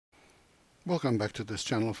Welcome back to this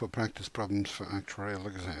channel for practice problems for actuarial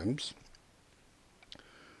exams.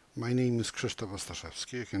 My name is Krzysztof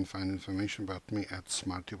Ostaszewski. You can find information about me at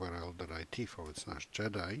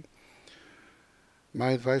smarturl.it/Jedi. My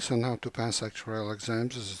advice on how to pass actuarial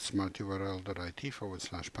exams is at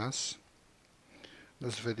smarturl.it/pass.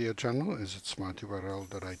 This video channel is at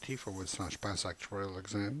smarturl.it/pass actuarial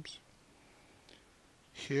exams.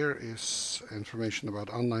 Here is information about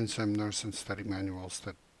online seminars and study manuals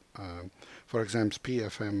that for exams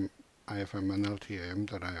PFM, IFM, and LTAM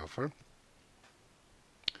that I offer.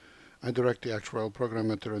 I direct the Actuarial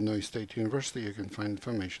program at Illinois State University. You can find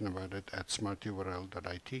information about it at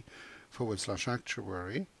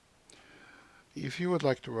smarturl.it/actuary. If you would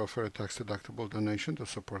like to offer a tax-deductible donation to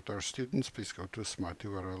support our students, please go to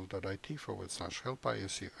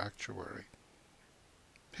smarturl.it/help-ISU-actuary.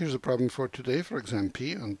 Here's a problem for today for exam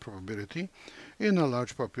P on probability. In a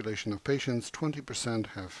large population of patients, 20%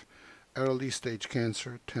 have early stage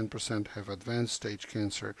cancer, 10% have advanced stage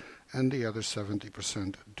cancer, and the other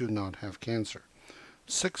 70% do not have cancer.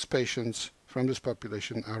 6 patients from this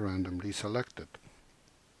population are randomly selected.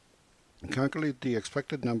 Calculate the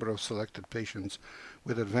expected number of selected patients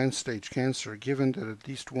with advanced stage cancer given that at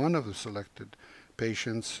least one of the selected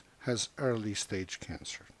patients has early stage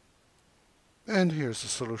cancer. And here's the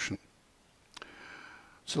solution.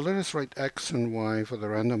 So let us write x and y for the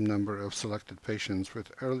random number of selected patients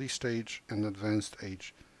with early stage and advanced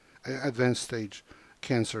stage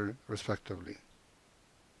cancer, respectively.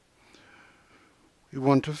 We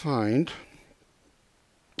want to find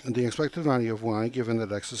the expected value of y given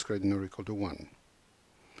that x is greater than or equal to 1.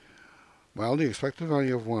 Well, the expected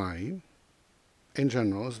value of y in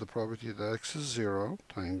general is the probability that x is 0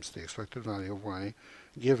 times the expected value of y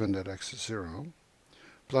given that x is 0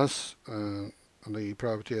 plus the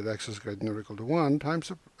probability that x is greater than or equal to 1 times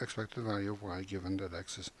the expected value of y given that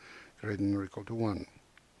x is greater than or equal to 1.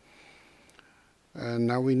 And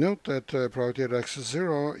now we note that probability that x is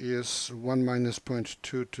 0 is 1 minus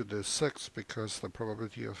 0.2 to the 6th because the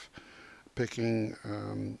probability of picking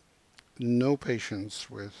no patients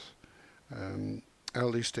with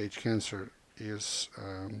early stage cancer is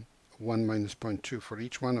 1 minus 0.2 for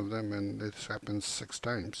each one of them, and this happens 6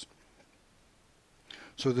 times.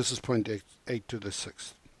 So this is 0.8 to the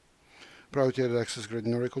 6th. Probability that x is greater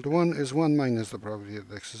than or equal to 1 is 1 minus the probability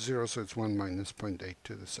that x is 0, so it's 1 minus 0.8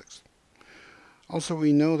 to the 6th. Also,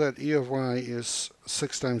 we know that e of y is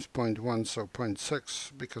 6 times 0.1, so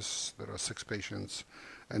 0.6, because there are 6 patients,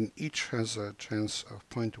 and each has a chance of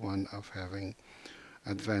 0.1 of having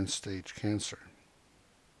advanced stage cancer.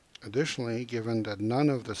 Additionally, given that none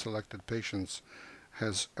of the selected patients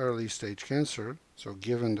has early stage cancer, so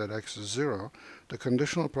given that x is 0, the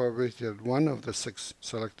conditional probability that one of the 6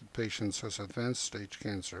 selected patients has advanced stage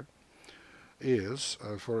cancer is,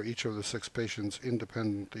 for each of the 6 patients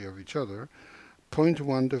independently of each other,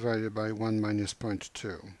 0.1 divided by 1 minus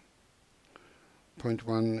 0.2.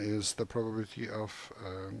 0.1 is the probability of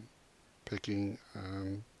picking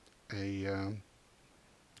a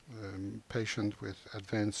patient with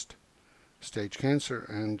advanced stage cancer,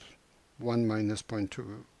 and 1 minus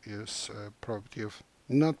 0.2 is probability of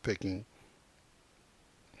not picking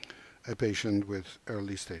a patient with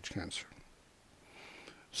early stage cancer.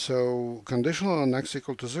 So conditional on x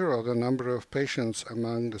equal to 0, the number of patients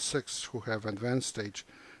among the 6 who have advanced stage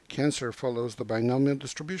cancer follows the binomial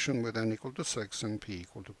distribution with n equal to 6 and p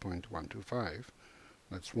equal to 0.125.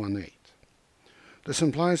 That's 1/8. This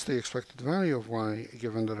implies the expected value of y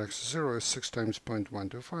given that x is 0 is 6 times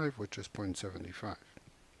 0.125, which is 0.75.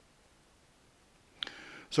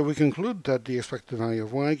 So we conclude that the expected value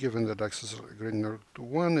of y given that x is greater than or equal to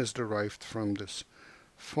 1 is derived from this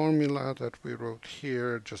formula that we wrote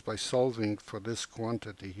here just by solving for this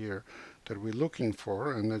quantity here that we're looking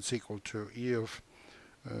for, and that's equal to e of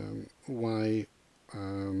y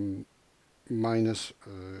minus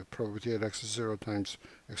probability that x is 0 times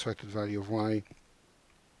expected value of y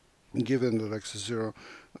given that x is 0,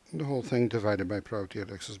 the whole thing divided by probability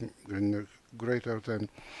that x is greater than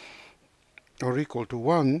or equal to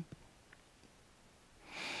 1,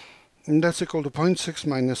 and that's equal to 0.6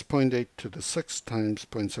 minus 0.8 to the 6th times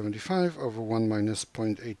 0.75 over 1 minus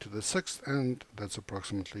 0.8 to the 6th, and that's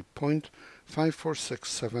approximately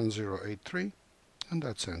 0.546783, and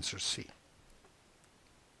that's answer C.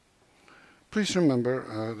 Please remember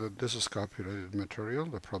that this is copyrighted material.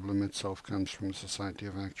 The problem itself comes from the Society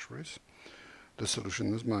of Actuaries. The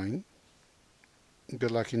solution is mine.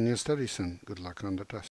 Good luck in your studies and good luck on the test.